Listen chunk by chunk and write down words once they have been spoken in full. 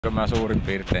Mä suurin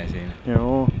piirtein siinä.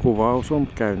 Joo, kuvaus on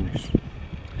käynnissä.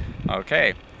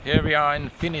 Okay, here we are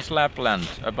in Finnish Lapland,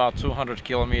 about 200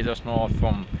 kilometers north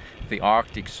from the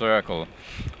Arctic Circle,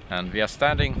 and we are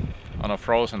standing on a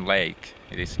frozen lake.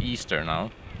 It is Easter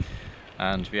now,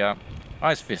 and we are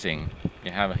ice fishing.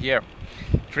 We have here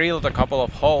drilled a couple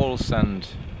of holes and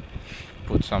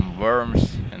put some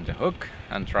worms in the hook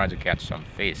and try to catch some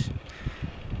fish.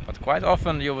 But quite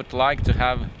often you would like to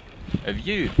have a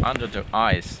view under the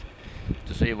ice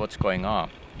to see what's going on,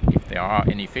 if there are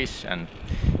any fish and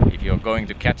if you're going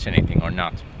to catch anything or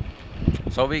not.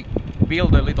 So we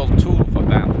build a little tool for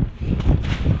that.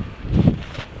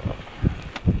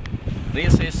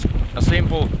 This is a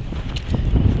simple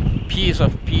piece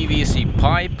of PVC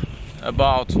pipe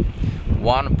about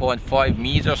 1.5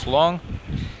 meters long,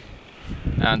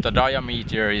 and the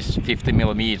diameter is 50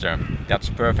 millimeter. That's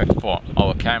perfect for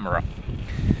our camera.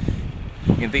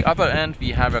 In the other end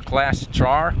we have a glass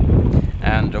jar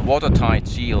and a watertight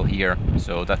seal here,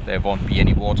 so that there won't be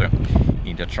any water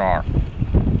in the jar.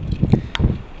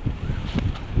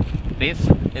 This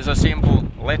is a simple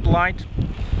LED light.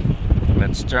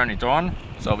 Let's turn it on,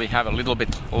 so we have a little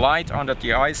bit light under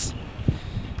the ice.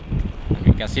 And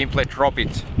we can simply drop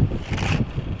it.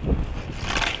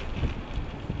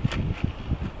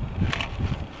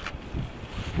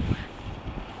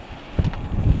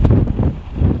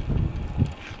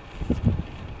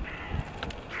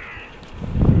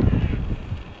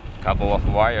 Couple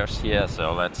of wires here,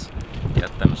 so let's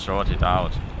get them sorted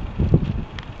out.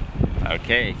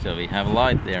 Okay, so we have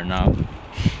light there now.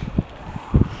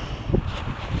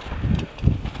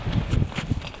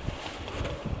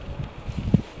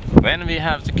 Then we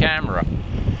have the camera.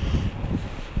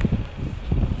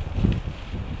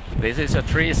 This is a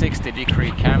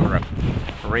 360-degree camera,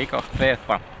 Ricoh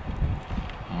Theta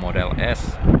Model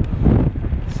S.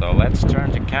 So let's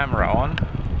turn the camera on.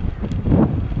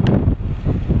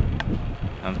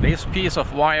 And this piece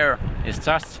of wire is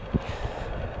just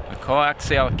a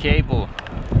coaxial cable.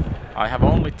 I have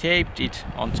only taped it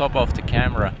on top of the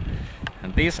camera,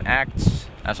 and this acts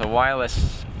as a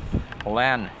wireless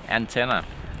LAN antenna,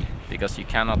 because you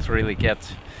cannot really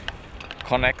get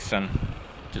connection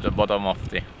to the bottom of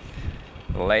the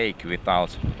lake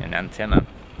without an antenna.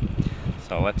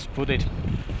 So let's put it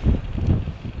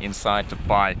inside the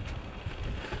pipe.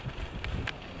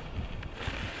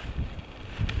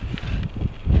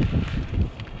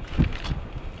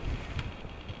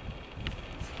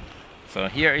 So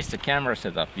here is the camera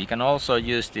setup. We can also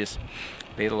use this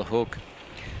little hook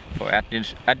for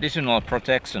additional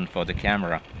protection for the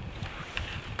camera.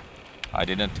 I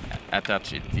didn't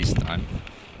attach it this time.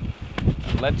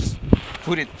 And let's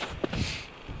put it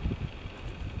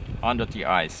under the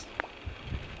ice.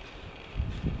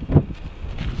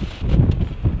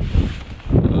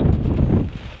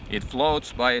 It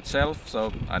floats by itself,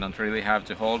 so I don't really have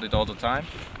to hold it all the time.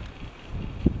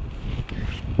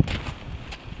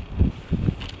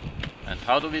 And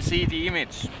how do we see the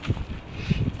image?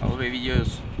 Well, we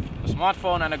use a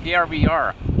smartphone and a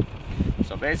GearVR.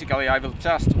 So basically I will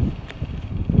just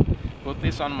put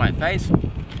this on my face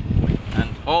and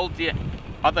hold the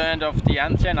other end of the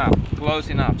antenna close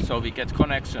enough so we get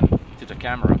connection to the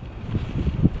camera.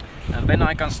 And then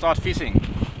I can start fishing.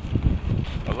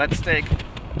 So let's take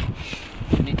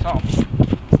any top.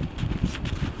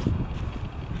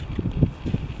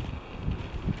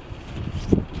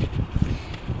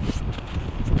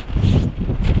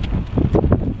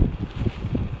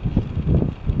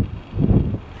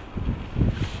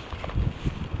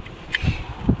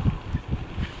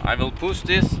 I will push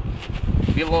this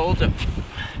below the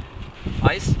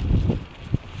ice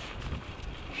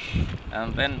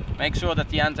and then make sure that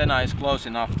the antenna is close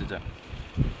enough to the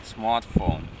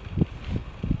smartphone.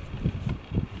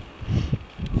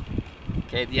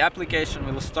 Okay, the application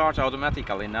will start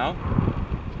automatically now.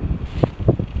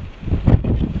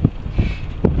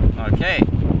 Okay,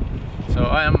 so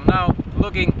I am now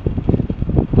looking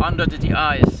under the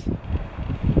ice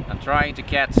and trying to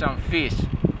catch some fish.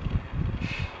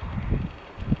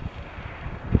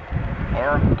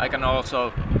 Or I can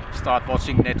also start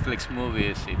watching Netflix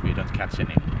movies if we don't catch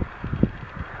any.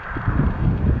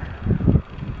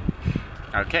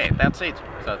 Okay, that's it.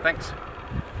 So thanks.